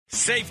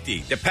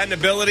Safety,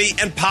 dependability,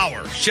 and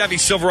power. Chevy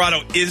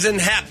Silverado isn't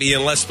happy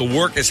unless the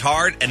work is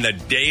hard and the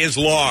day is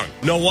long.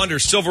 No wonder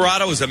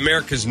Silverado is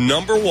America's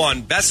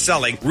 #1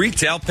 best-selling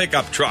retail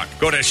pickup truck.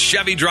 Go to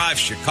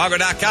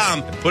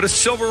ChevyDriveChicago.com and put a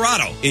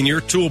Silverado in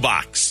your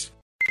toolbox.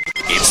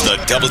 It's the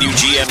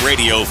WGN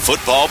Radio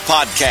Football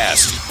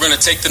Podcast. We're going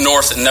to take the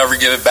North and never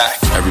give it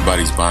back.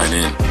 Everybody's buying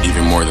in,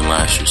 even more than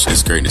last year. So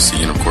it's great to see.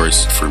 And, of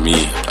course, for me,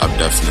 I've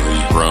definitely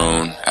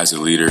grown as a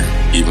leader,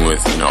 even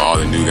with, all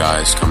the new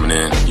guys coming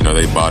in.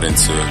 They bought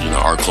into,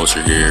 our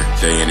culture here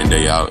day in and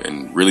day out,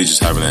 and really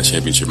just having that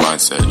championship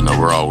mindset.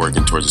 We're all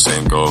working towards the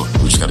same goal.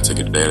 We just got to take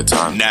it a day at a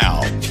time.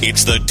 Now,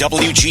 it's the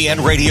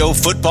WGN Radio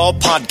Football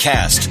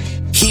Podcast.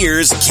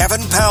 Here's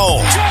Kevin Powell.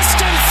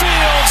 Justin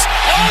Fields,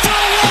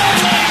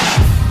 overwhelming.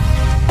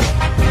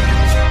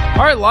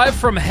 All right, live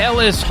from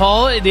Halas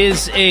Hall, it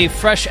is a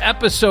fresh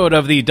episode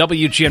of the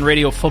WGN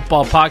Radio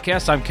Football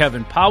Podcast. I'm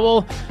Kevin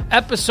Powell.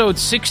 Episode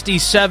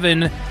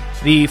 67,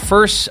 the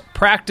first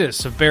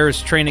practice of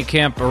Bears training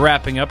camp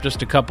wrapping up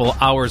just a couple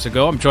hours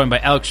ago. I'm joined by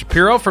Alex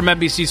Shapiro from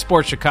NBC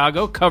Sports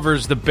Chicago,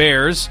 covers the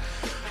Bears.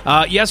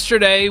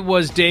 Yesterday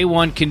was day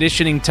one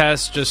conditioning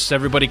test, just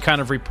everybody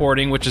kind of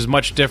reporting, which is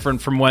much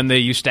different from when they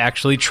used to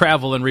actually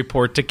travel and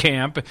report to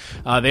camp.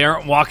 They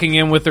aren't walking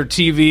in with their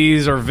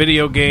TVs or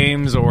video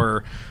games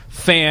or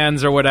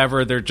fans or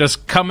whatever. They're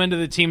just coming to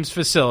the team's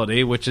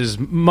facility, which is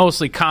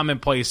mostly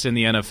commonplace in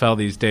the NFL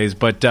these days.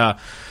 But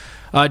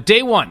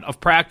day one of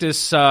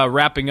practice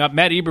wrapping up.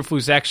 Matt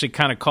Eberflus actually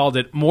kind of called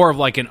it more of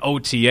like an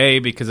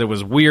OTA because it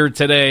was weird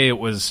today. It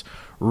was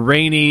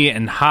rainy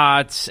and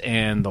hot,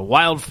 and the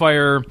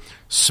wildfire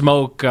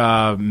smoke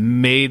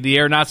made the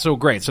air not so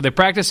great. So they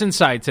practice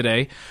inside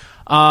today.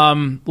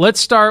 Let's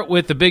start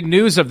with the big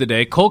news of the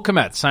day. Cole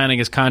Kmet signing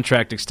his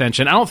contract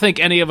extension. I don't think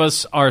any of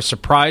us are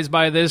surprised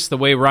by this, the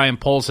way Ryan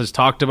Poles has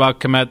talked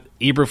about Kmet,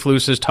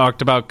 Eberflus has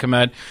talked about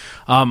Kmet.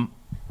 I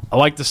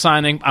like the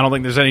signing. I don't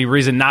think there's any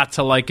reason not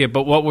to like it,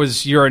 but what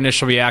was your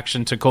initial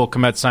reaction to Cole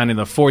Kmet signing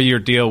the 4-year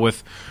deal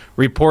with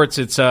reports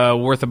it's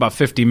worth about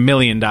 $50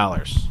 million?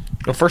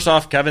 Well, first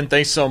off, Kevin,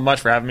 thanks so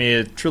much for having me.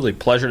 It's truly a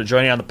pleasure to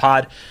join you on the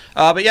pod.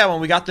 But yeah, when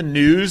we got the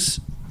news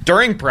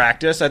during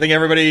practice, I think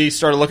everybody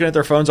started looking at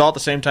their phones all at the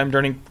same time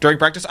during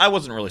practice. I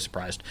wasn't really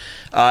surprised.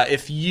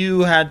 If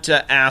you had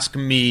to ask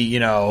me,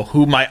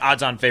 who my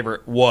odds-on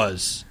favorite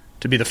was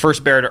to be the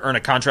first Bear to earn a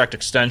contract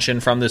extension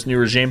from this new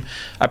regime,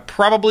 I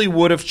probably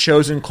would have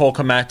chosen Cole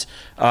Kmet.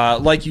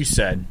 Like you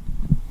said,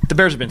 the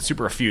Bears have been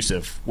super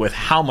effusive with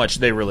how much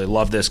they really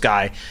love this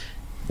guy.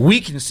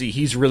 We can see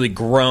he's really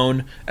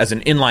grown as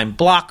an inline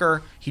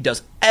blocker. He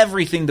does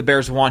everything the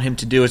Bears want him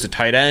to do as a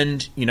tight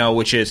end,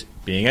 which is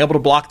being able to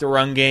block the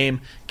run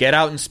game, get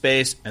out in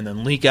space, and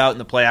then leak out in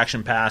the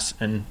play-action pass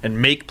and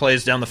make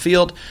plays down the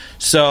field.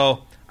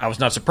 So I was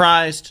not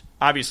surprised.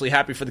 Obviously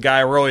happy for the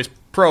guy. We're always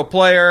pro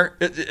player,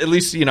 at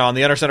least, on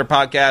the Under Center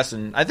podcast,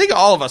 and I think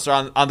all of us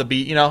are on the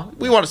beat.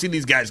 We want to see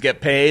these guys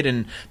get paid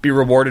and be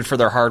rewarded for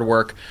their hard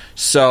work.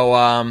 So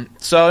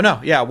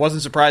no, yeah,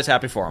 wasn't surprised,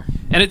 happy for him.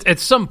 And at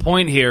some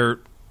point here,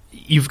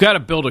 you've got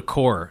to build a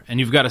core, and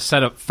you've got to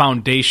set a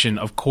foundation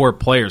of core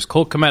players.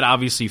 Cole Kmet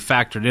obviously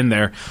factored in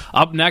there.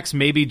 Up next,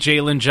 maybe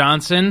Jalen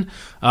Johnson.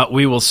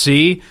 We will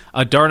see.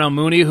 Darnell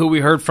Mooney, who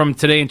we heard from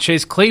today, and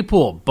Chase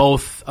Claypool,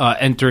 both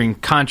entering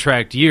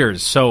contract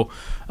years. So,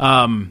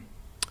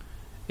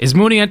 is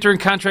Mooney entering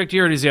contract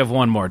year, or does he have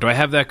one more? Do I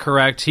have that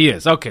correct? He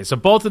is. Okay, so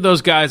both of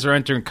those guys are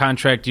entering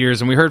contract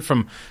years, and we heard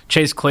from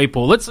Chase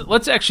Claypool.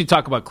 Let's actually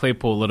talk about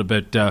Claypool a little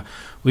bit.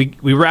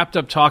 We wrapped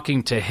up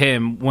talking to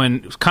him when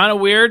it was kind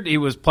of weird. He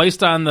was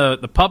placed on the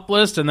PUP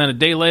list, and then a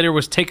day later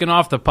was taken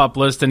off the PUP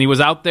list, and he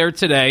was out there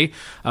today,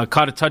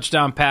 caught a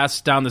touchdown pass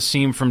down the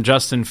seam from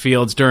Justin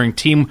Fields during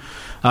team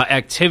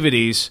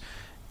activities.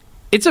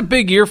 It's a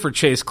big year for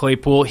Chase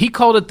Claypool. He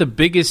called it the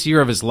biggest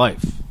year of his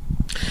life.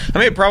 I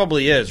mean, it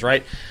probably is,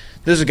 right?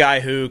 This is a guy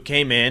who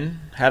came in,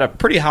 had a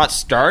pretty hot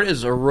start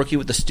as a rookie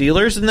with the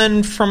Steelers, and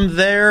then from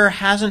there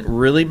hasn't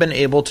really been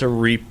able to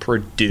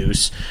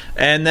reproduce.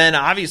 And then,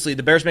 obviously,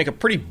 the Bears make a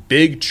pretty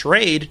big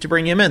trade to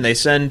bring him in. They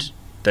send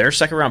their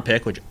second-round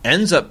pick, which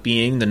ends up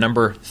being the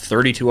number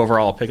 32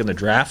 overall pick in the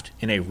draft.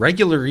 In a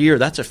regular year,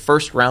 that's a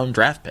first-round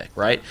draft pick,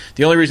 right?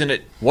 The only reason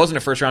it wasn't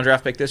a first-round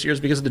draft pick this year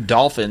is because the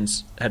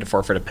Dolphins had to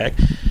forfeit a pick.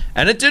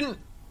 And it didn't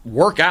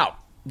work out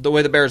the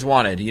way the Bears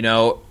wanted.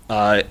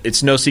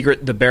 It's no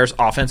secret the Bears'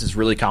 offense is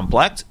really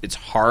complex. It's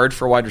hard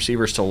for wide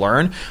receivers to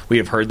learn. We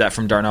have heard that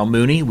from Darnell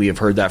Mooney. We have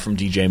heard that from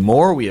DJ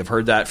Moore. We have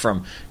heard that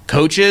from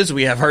coaches.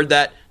 We have heard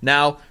that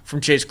now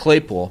from Chase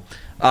Claypool.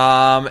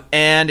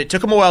 And it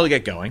took him a while to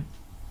get going.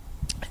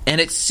 And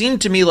it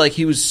seemed to me like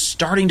he was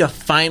starting to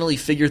finally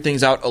figure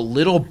things out a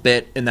little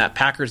bit in that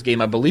Packers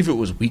game. I believe it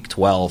was week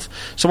 12,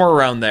 somewhere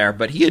around there.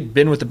 But he had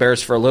been with the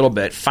Bears for a little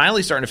bit,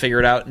 finally starting to figure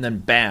it out, and then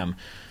bam,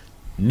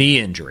 knee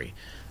injury.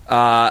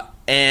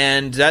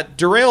 And that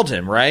derailed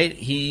him, right?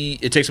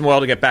 It takes him a while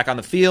to get back on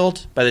the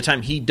field. By the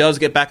time he does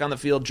get back on the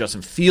field,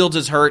 Justin Fields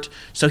is hurt,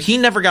 so he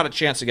never got a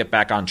chance to get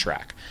back on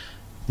track.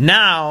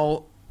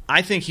 Now,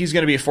 I think he's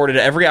going to be afforded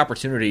every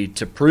opportunity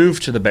to prove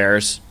to the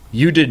Bears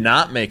you did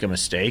not make a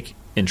mistake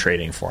in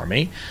trading for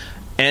me.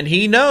 And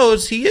he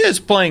knows he is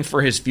playing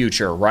for his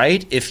future,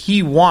 right? If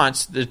he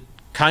wants the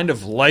kind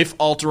of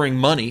life-altering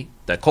money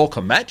that Cole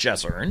Kmet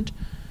just earned,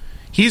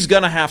 he's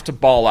going to have to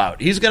ball out.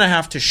 He's going to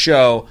have to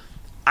show,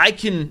 I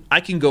can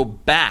go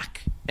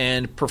back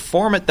and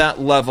perform at that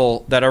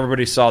level that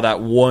everybody saw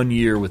that 1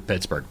 year with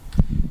Pittsburgh.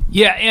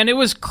 Yeah, and it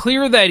was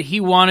clear that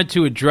he wanted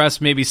to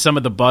address maybe some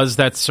of the buzz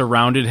that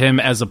surrounded him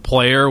as a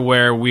player,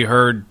 where we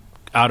heard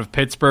out of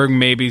Pittsburgh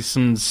maybe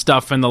some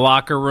stuff in the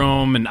locker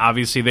room, and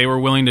obviously they were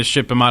willing to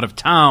ship him out of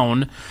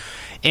town.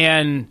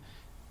 And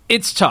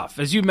it's tough.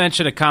 As you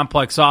mentioned, a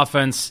complex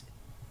offense,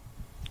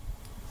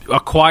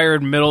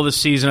 acquired middle of the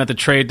season at the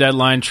trade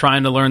deadline,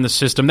 trying to learn the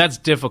system. That's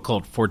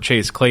difficult for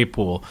Chase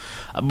Claypool.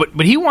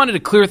 But he wanted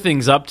to clear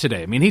things up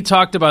today. I mean, he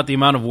talked about the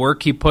amount of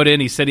work he put in.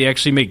 He said he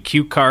actually made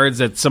cue cards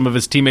that some of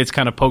his teammates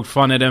kind of poked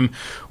fun at him,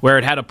 where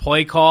it had a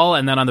play call,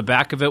 and then on the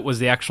back of it was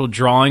the actual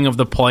drawing of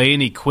the play,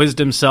 and he quizzed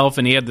himself,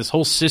 and he had this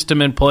whole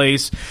system in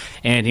place,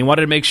 and he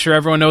wanted to make sure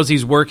everyone knows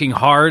he's working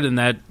hard, and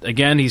that,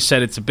 again, he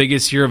said it's the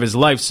biggest year of his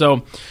life.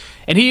 So,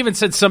 and he even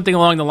said something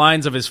along the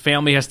lines of his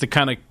family has to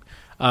kind of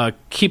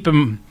keep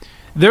him.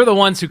 They're the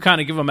ones who kind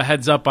of give him a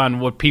heads up on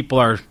what people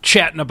are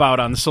chatting about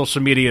on the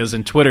social medias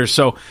and Twitter.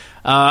 So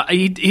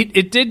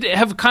it did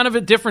have kind of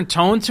a different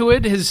tone to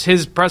it,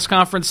 his press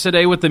conference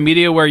today with the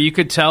media, where you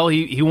could tell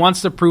he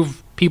wants to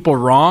prove people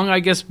wrong, I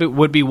guess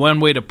would be one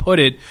way to put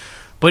it.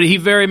 But he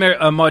very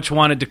much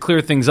wanted to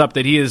clear things up,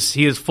 that he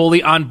is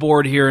fully on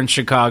board here in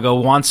Chicago,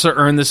 wants to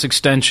earn this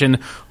extension,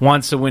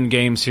 wants to win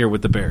games here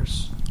with the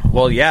Bears.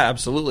 Well, yeah,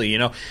 absolutely. You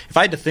know, if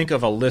I had to think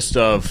of a list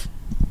of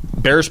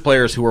Bears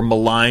players who were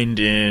maligned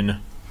in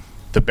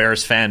the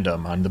Bears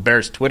fandom, on the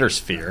Bears Twitter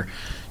sphere,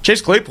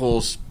 Chase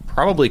Claypool's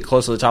probably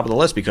close to the top of the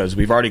list, because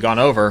we've already gone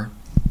over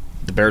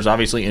the Bears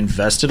obviously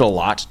invested a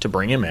lot to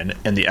bring him in,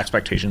 and the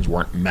expectations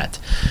weren't met.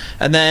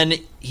 And then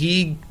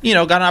he,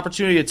 got an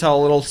opportunity to tell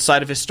a little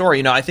side of his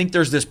story. I think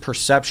there's this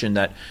perception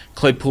that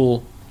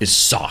Claypool is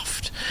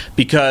soft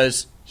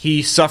because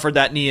he suffered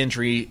that knee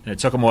injury, and it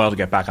took him a while to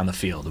get back on the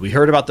field. We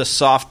heard about the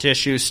soft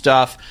tissue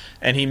stuff,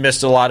 and he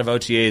missed a lot of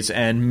OTAs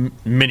and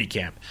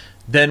minicamp.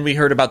 Then we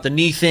heard about the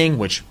knee thing,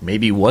 which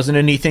maybe wasn't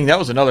a knee thing. That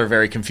was another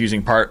very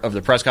confusing part of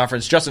the press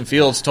conference. Justin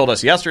Fields told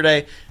us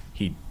yesterday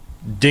he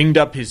dinged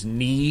up his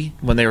knee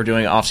when they were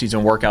doing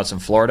off-season workouts in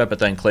Florida, but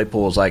then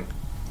Claypool was like,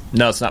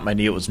 no, it's not my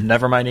knee. It was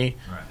never my knee.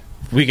 Right.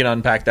 We can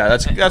unpack that.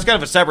 That's kind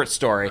of a separate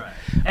story. Right.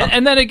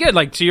 And then again,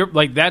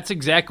 that's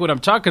exactly what I'm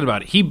talking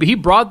about. He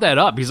brought that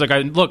up. He's like,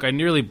 I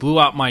nearly blew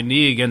out my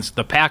knee against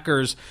the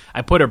Packers.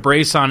 I put a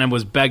brace on and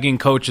was begging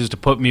coaches to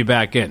put me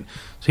back in.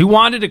 So he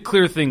wanted to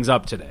clear things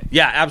up today.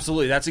 Yeah,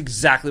 absolutely. That's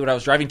exactly what I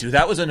was driving to.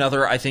 That was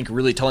another, I think,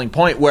 really telling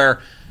point where,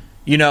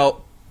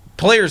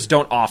 players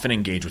don't often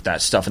engage with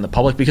that stuff in the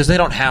public because they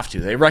don't have to.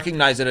 They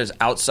recognize it as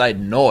outside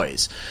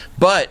noise.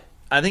 But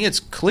I think it's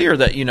clear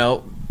that,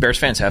 Bears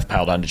fans have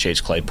piled on to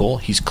Chase Claypool.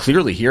 He's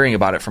clearly hearing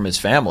about it from his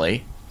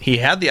family. He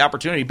had the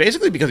opportunity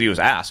basically because he was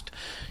asked.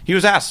 He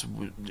was asked,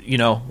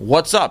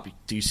 what's up?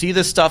 Do you see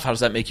this stuff? How does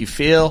that make you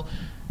feel?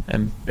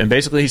 And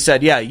basically he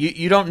said, yeah,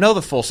 you don't know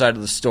the full side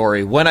of the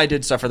story. When I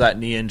did suffer that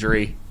knee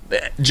injury,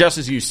 just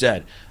as you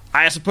said,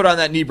 I have to put on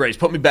that knee brace,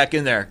 put me back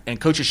in there, and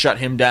coaches shut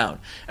him down.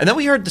 And then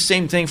we heard the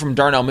same thing from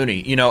Darnell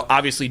Mooney.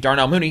 Obviously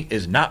Darnell Mooney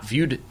is not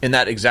viewed in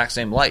that exact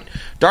same light.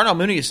 Darnell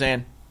Mooney is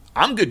saying,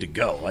 I'm good to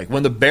go. Like,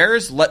 when the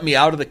Bears let me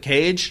out of the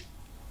cage,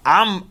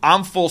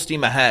 I'm full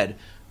steam ahead.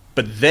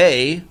 But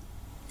they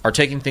are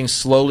taking things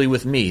slowly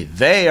with me.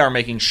 They are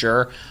making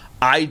sure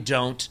I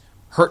don't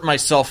hurt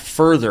myself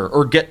further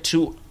or get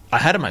too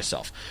ahead of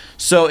myself.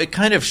 So it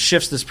kind of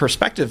shifts this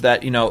perspective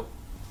that,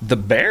 the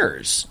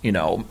Bears,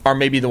 are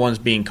maybe the ones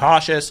being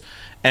cautious.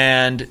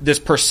 And this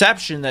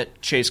perception that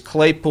Chase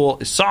Claypool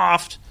is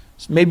soft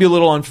is maybe a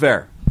little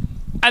unfair.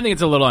 I think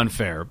it's a little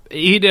unfair.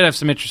 He did have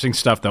some interesting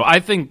stuff, though. I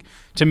think,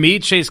 to me,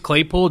 Chase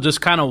Claypool,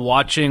 just kind of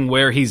watching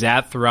where he's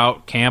at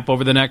throughout camp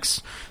over the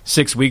next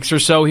 6 weeks or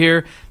so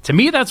here, to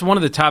me, that's one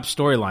of the top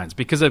storylines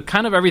because of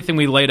kind of everything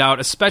we laid out,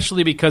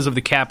 especially because of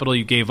the capital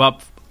you gave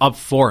up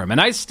for him. And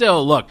I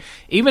still, look,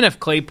 even if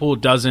Claypool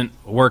doesn't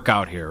work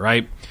out here,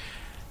 right?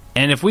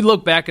 And if we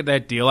look back at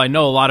that deal, I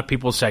know a lot of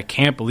people say, I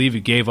can't believe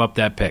you gave up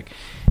that pick.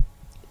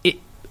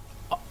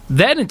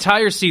 That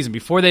entire season,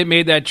 before they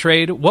made that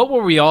trade, what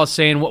were we all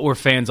saying? What were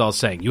fans all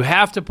saying? You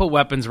have to put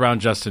weapons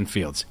around Justin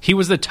Fields. He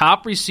was the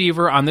top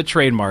receiver on the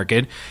trade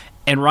market,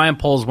 and Ryan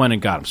Poles went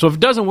and got him. So if it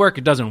doesn't work,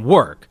 it doesn't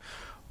work.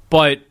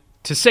 But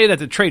to say that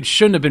the trade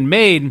shouldn't have been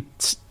made,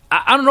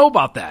 I don't know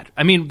about that.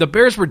 I mean, the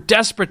Bears were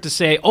desperate to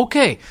say,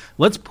 okay,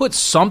 let's put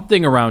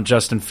something around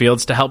Justin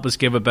Fields to help us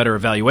give a better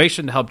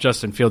evaluation, to help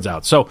Justin Fields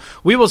out. So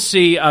we will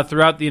see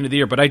throughout the end of the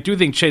year, but I do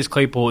think Chase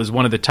Claypool is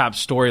one of the top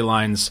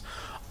storylines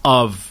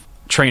of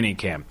training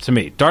camp to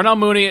me. Darnell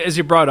Mooney, as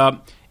you brought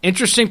up,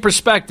 interesting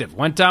perspective.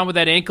 Went down with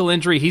that ankle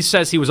injury. He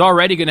says he was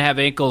already going to have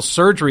ankle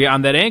surgery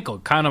on that ankle.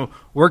 Kind of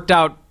worked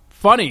out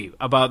funny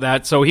about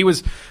that. So he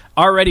was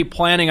already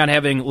planning on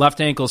having left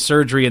ankle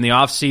surgery in the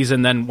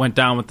offseason, then went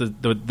down with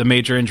the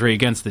major injury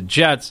against the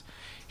Jets.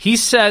 he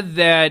said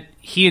that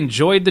he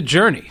enjoyed the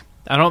journey.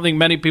 I don't think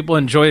many people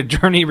enjoy a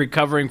journey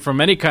recovering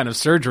from any kind of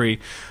surgery,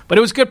 but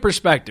it was good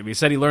perspective. He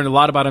said he learned a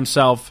lot about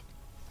himself.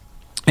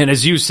 And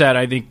as you said,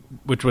 I think,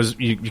 which was,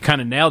 you kind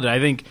of nailed it, I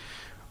think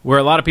where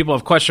a lot of people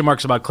have question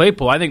marks about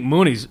Claypool, I think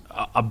Mooney's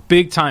a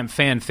big-time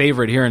fan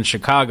favorite here in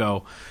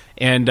Chicago.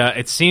 And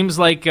it seems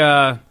like,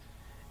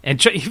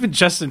 even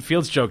Justin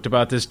Fields joked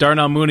about this,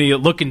 Darnell Mooney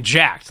looking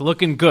jacked,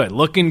 looking good,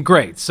 looking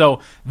great.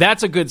 So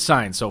that's a good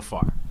sign so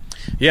far.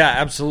 Yeah,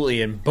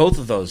 absolutely. And both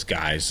of those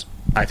guys,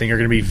 I think, are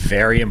going to be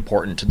very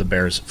important to the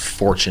Bears'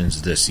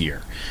 fortunes this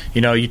year.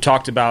 You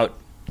talked about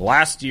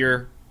last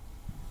year,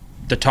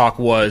 the talk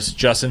was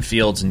Justin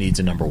Fields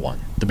needs a number one.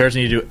 The Bears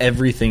need to do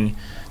everything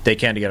they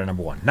can to get a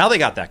number one. Now they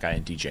got that guy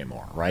in DJ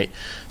Moore, right?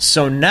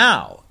 So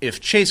now,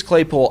 if Chase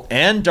Claypool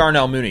and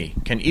Darnell Mooney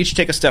can each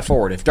take a step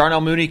forward, if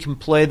Darnell Mooney can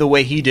play the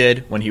way he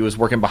did when he was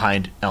working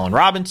behind Allen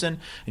Robinson,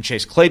 and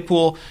Chase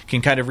Claypool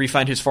can kind of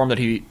refine his form that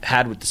he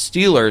had with the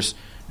Steelers,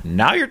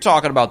 now you're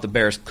talking about the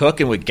Bears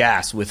cooking with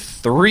gas with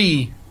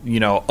three,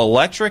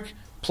 electric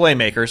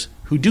playmakers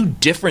who do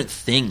different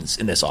things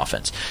in this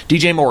offense.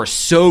 DJ Moore is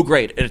so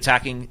great at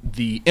attacking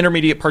the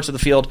intermediate parts of the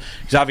field.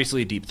 He's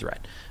obviously a deep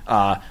threat.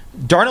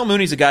 Darnell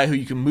Mooney's a guy who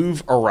you can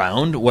move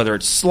around, whether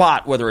it's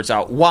slot, whether it's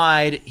out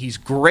wide. He's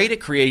great at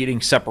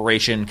creating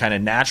separation kind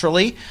of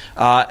naturally,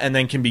 and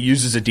then can be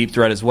used as a deep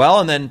threat as well.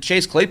 And then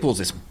Chase Claypool's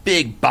this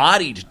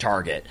big-bodied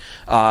target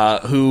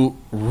who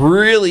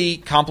really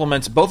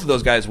complements both of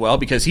those guys well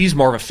because he's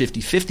more of a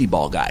 50-50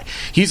 ball guy.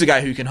 He's a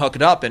guy who can hook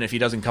it up, and if he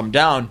doesn't come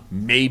down,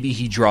 maybe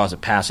he draws a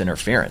pass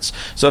interference.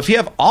 So if you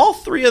have all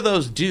three of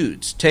those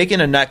dudes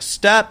taking a next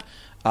step,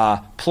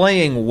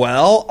 playing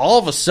well, all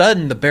of a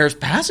sudden the Bears'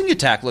 passing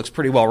attack looks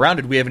pretty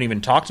well-rounded. We haven't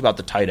even talked about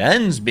the tight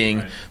ends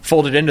being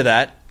folded into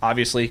that.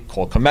 Obviously,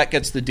 Cole Kmet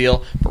gets the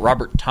deal, but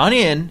Robert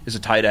Tonyan is a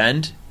tight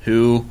end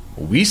who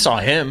we saw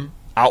him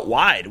out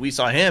wide. We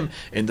saw him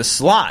in the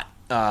slot.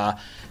 Now,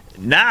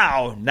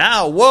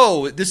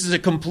 whoa, this is a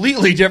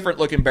completely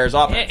different-looking Bears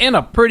offense. And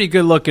a pretty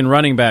good-looking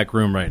running back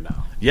room right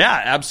now.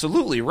 Yeah,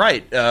 absolutely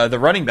right. The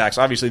running backs,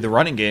 obviously the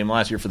running game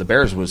last year for the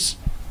Bears was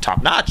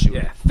top-notch.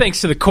 Yeah,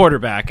 thanks to the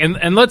quarterback.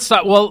 And let's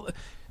not,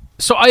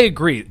 so I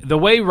agree. The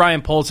way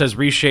Ryan Poles has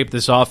reshaped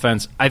this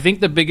offense, I think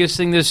the biggest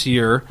thing this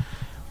year,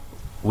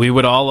 we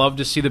would all love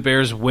to see the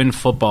Bears win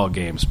football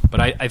games. But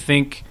I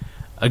think,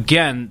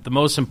 again, the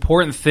most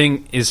important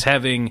thing is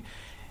having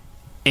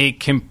a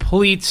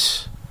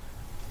complete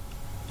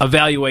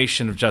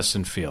evaluation of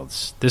Justin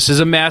Fields. This is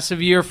a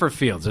massive year for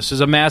Fields. This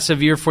is a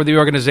massive year for the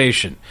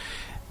organization.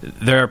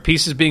 There are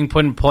pieces being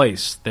put in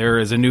place. There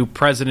is a new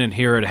president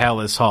here at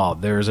Hallis Hall.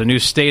 There is a new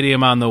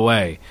stadium on the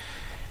way.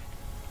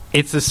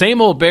 It's the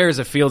same old Bears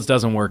if Fields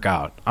doesn't work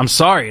out. I'm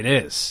sorry, it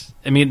is.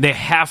 I mean, they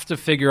have to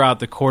figure out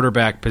the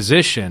quarterback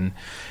position,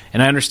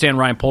 and I understand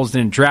Ryan Poles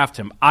didn't draft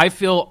him. I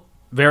feel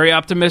very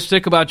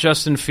optimistic about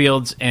Justin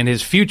Fields and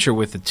his future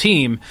with the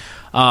team.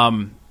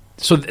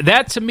 So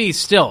that, to me,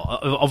 still,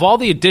 of all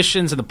the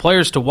additions and the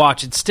players to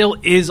watch, it still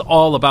is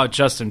all about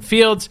Justin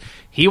Fields.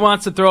 He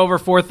wants to throw over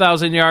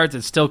 4,000 yards.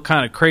 It's still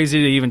kind of crazy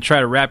to even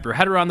try to wrap your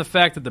head around the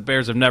fact that the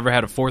Bears have never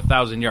had a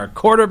 4,000-yard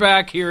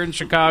quarterback here in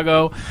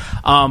Chicago.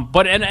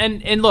 But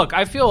look,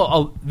 I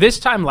feel this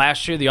time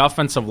last year, the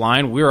offensive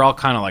line, we were all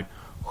kind of like,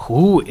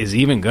 who is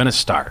even going to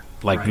start?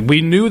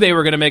 We knew they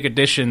were going to make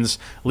additions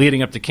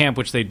leading up to camp,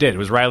 which they did. It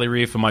was Riley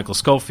Reiff and Michael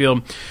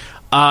Schofield.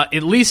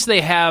 At least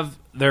they have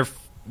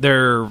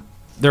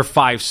their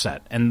five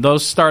set, and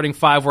those starting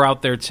five were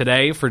out there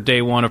today for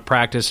day one of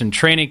practice and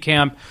training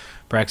camp.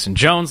 Braxton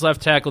Jones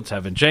left tackle,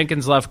 Tevin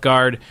Jenkins left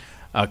guard,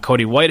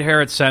 Cody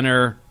Whitehair at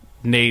center,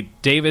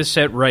 Nate Davis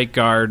at right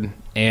guard,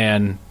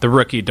 and the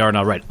rookie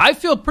Darnell Wright. I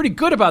feel pretty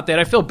good about that.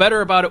 I feel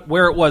better about it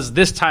where it was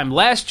this time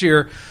last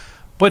year,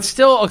 but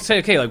still, I'll say,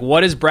 okay,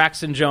 what is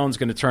Braxton Jones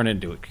going to turn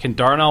into? Can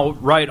Darnell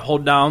Wright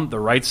hold down the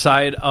right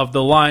side of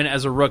the line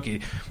as a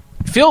rookie?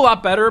 Feel a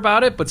lot better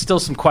about it, but still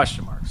some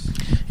question marks.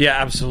 Yeah,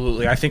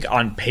 absolutely. I think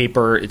on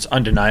paper it's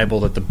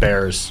undeniable that the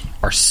Bears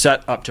are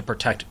set up to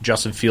protect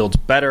Justin Fields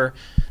better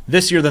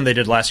this year than they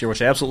did last year, which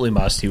they absolutely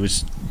must. He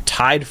was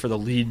tied for the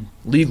league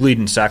lead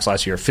in sacks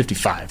last year,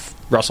 55.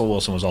 Russell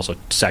Wilson was also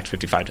sacked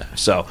 55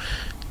 times. So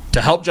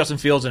to help Justin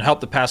Fields and help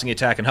the passing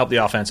attack and help the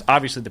offense,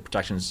 obviously the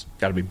protection's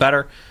got to be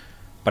better.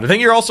 But I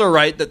think you're also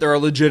right that there are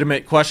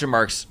legitimate question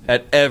marks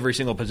at every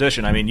single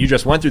position. I mean, you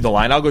just went through the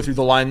line. I'll go through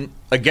the line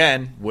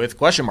again with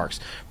question marks.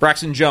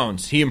 Braxton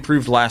Jones, he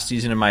improved last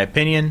season in my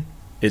opinion.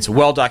 It's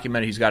well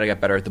documented he's got to get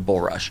better at the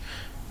bull rush.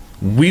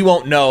 We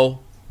won't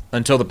know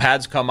until the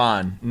pads come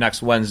on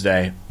next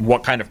Wednesday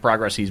what kind of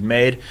progress he's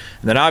made. And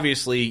then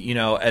obviously,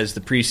 as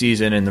the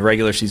preseason and the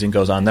regular season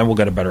goes on, then we'll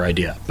get a better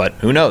idea. But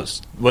who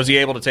knows? Was he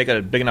able to take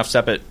a big enough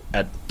step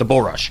at the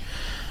bull rush?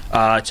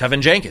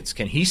 Tevin Jenkins,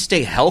 can he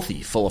stay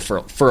healthy for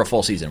a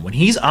full season? When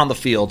he's on the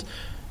field,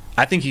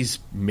 I think he's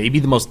maybe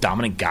the most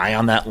dominant guy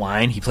on that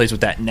line. He plays with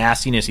that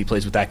nastiness. He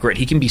plays with that grit.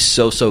 He can be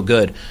so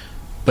good.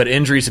 But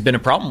injuries have been a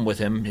problem with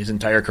him his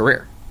entire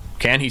career.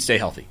 Can he stay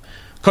healthy?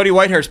 Cody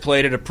Whitehair's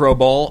played at a Pro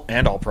Bowl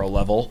and All-Pro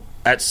level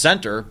at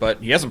center,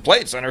 but he hasn't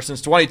played center since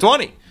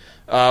 2020.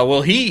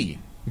 will he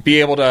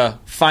be able to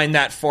find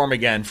that form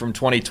again from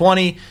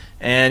 2020?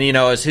 And,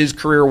 as his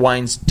career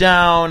winds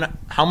down,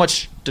 how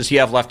much does he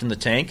have left in the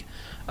tank?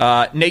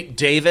 Nate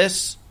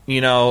Davis,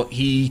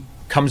 he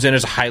comes in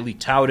as a highly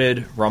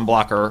touted run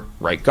blocker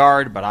right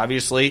guard, but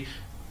obviously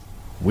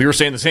we were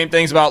saying the same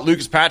things about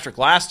Lucas Patrick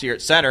last year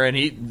at center,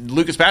 and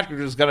Lucas Patrick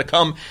was going to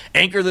come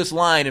anchor this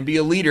line and be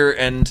a leader,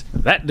 and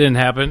that didn't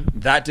happen.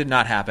 That did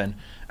not happen.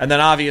 And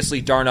then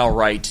obviously Darnell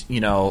Wright,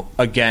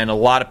 again, a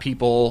lot of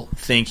people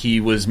think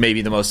he was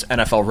maybe the most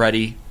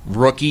NFL-ready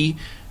rookie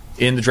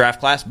in the draft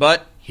class,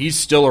 but he's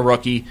still a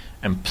rookie,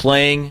 and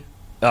playing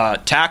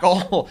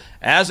tackle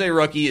as a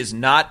rookie is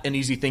not an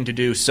easy thing to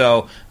do.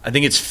 So I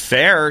think it's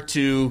fair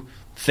to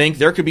think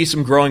there could be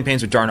some growing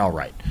pains with Darnell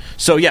Wright.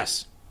 So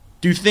yes,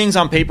 do things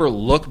on paper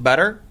look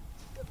better?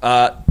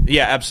 Yeah,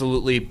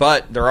 absolutely.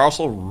 But there are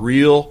also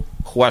real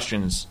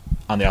questions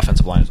on the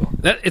offensive line as well.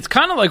 It's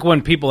kind of like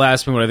when people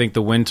ask me what I think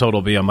the win total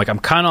will be. I'm like, I'm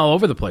kind of all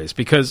over the place,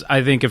 because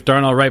I think if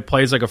Darnell Wright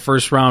plays like a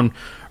first-round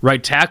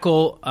right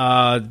tackle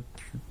and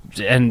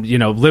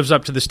lives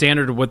up to the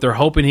standard of what they're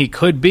hoping he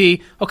could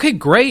be, okay,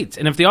 great.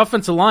 And if the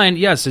offensive line,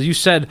 yes, as you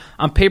said,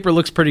 on paper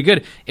looks pretty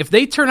good, if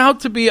they turn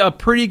out to be a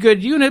pretty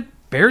good unit,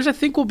 Bears, I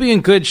think, will be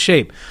in good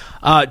shape.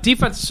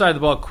 Defensive side of the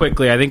ball,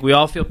 quickly, I think we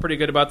all feel pretty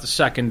good about the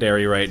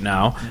secondary right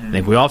now. Mm-hmm. I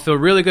think we all feel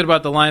really good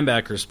about the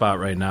linebacker spot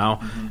right now.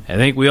 Mm-hmm. I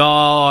think we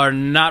all are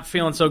not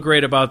feeling so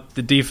great about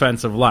the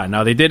defensive line.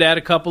 Now, they did add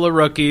a couple of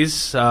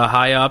rookies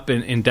high up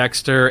in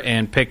Dexter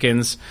and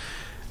Pickens,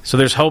 so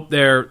there's hope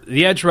there.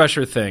 The edge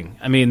rusher thing,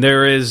 I mean,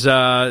 there is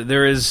a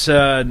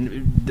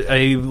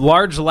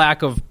large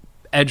lack of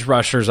edge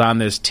rushers on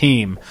this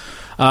team.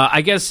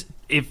 I guess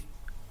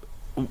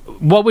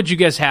what would you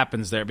guess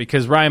happens there?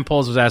 Because Ryan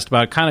Poles was asked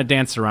about it, kind of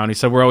danced around. He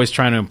said, we're always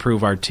trying to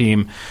improve our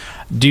team.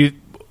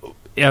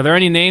 Are there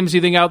any names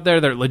you think out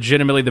there that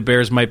legitimately the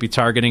Bears might be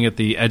targeting at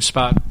the edge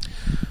spot?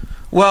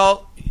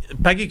 Well,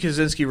 Peggy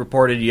Kaczynski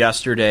reported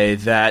yesterday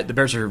that the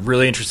Bears are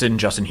really interested in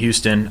Justin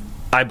Houston.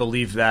 I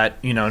believe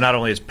that, not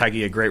only is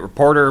Peggy a great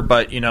reporter,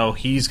 but,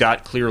 he's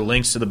got clear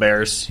links to the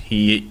Bears.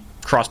 He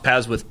crossed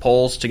paths with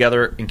Poles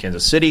together in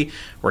Kansas City,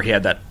 where he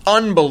had that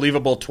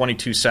unbelievable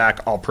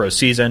 22-sack All-Pro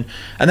season.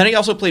 And then he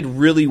also played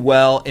really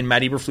well in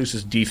Matt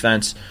Eberflus's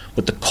defense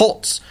with the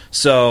Colts.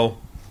 So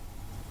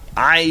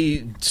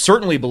I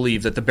certainly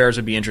believe that the Bears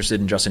would be interested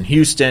in Justin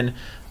Houston.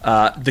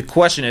 The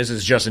question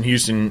is Justin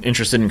Houston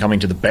interested in coming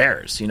to the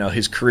Bears?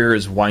 His career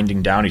is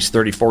winding down. He's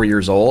 34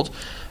 years old.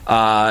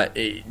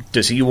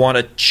 Does he want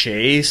to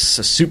chase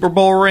a Super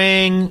Bowl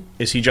ring?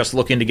 Is he just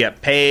looking to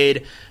get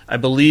paid? I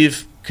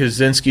believe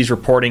Kaczynski's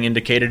reporting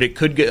indicated it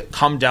could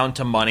come down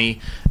to money,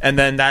 and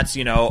then that's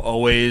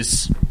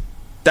always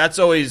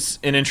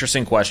an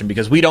interesting question,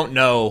 because we don't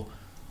know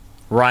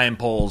Ryan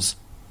Poles'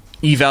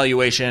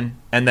 evaluation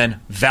and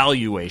then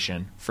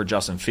valuation for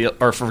Justin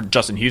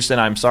Houston.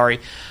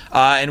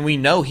 And we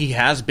know he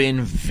has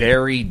been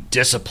very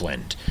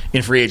disciplined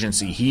in free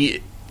agency.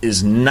 He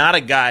is not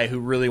a guy who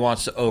really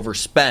wants to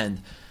overspend.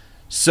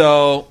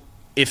 So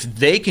if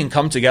they can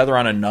come together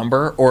on a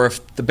number, or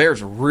if the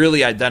Bears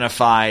really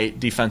identify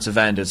defensive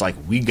end as like,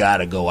 we got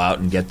to go out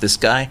and get this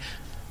guy,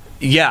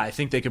 yeah, I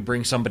think they could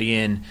bring somebody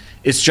in.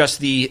 It's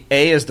just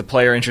is the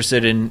player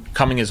interested in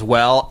coming as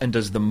well, and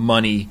does the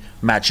money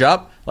match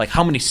up? Like,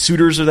 how many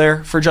suitors are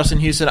there for Justin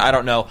Houston? I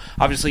don't know.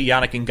 Obviously,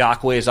 Yannick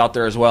Ngakoue is out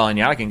there as well, and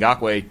Yannick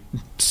Ngakoue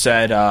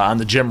said on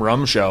the Jim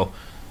Rome show,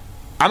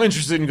 I'm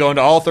interested in going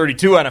to all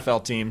 32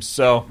 NFL teams.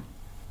 So,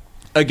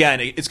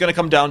 again, it's going to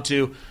come down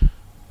to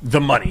the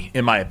money,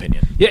 in my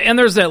opinion. Yeah, and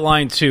there's that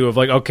line, too, of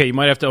like, okay, you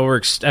might have to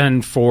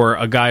overextend for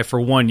a guy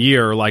for 1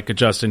 year like a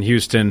Justin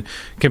Houston,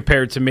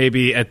 compared to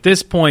maybe at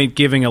this point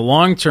giving a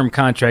long-term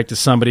contract to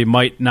somebody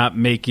might not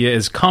make you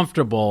as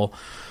comfortable.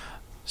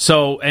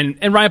 So,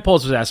 and Ryan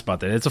Poles was asked about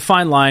that. It's a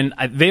fine line.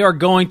 They are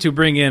going to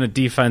bring in a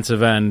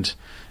defensive end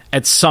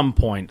at some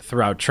point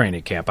throughout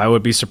training camp. I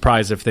would be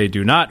surprised if they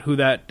do not. Who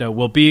that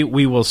will be,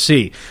 we will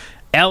see.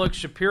 Alex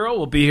Shapiro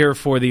will be here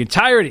for the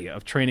entirety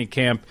of training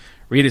camp.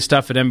 Read his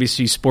stuff at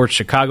NBC Sports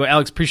Chicago.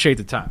 Alex, appreciate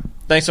the time.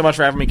 Thanks so much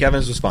for having me,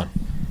 Kevin. This was fun.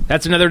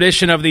 That's another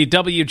edition of the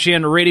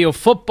WGN Radio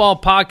Football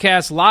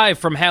Podcast, live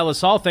from Hallis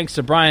Hall. Thanks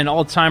to Brian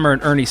Altimer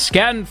and Ernie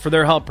Scatton for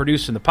their help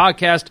producing the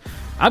podcast.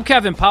 I'm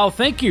Kevin Powell.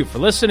 Thank you for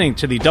listening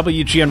to the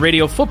WGN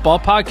Radio Football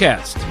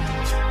Podcast.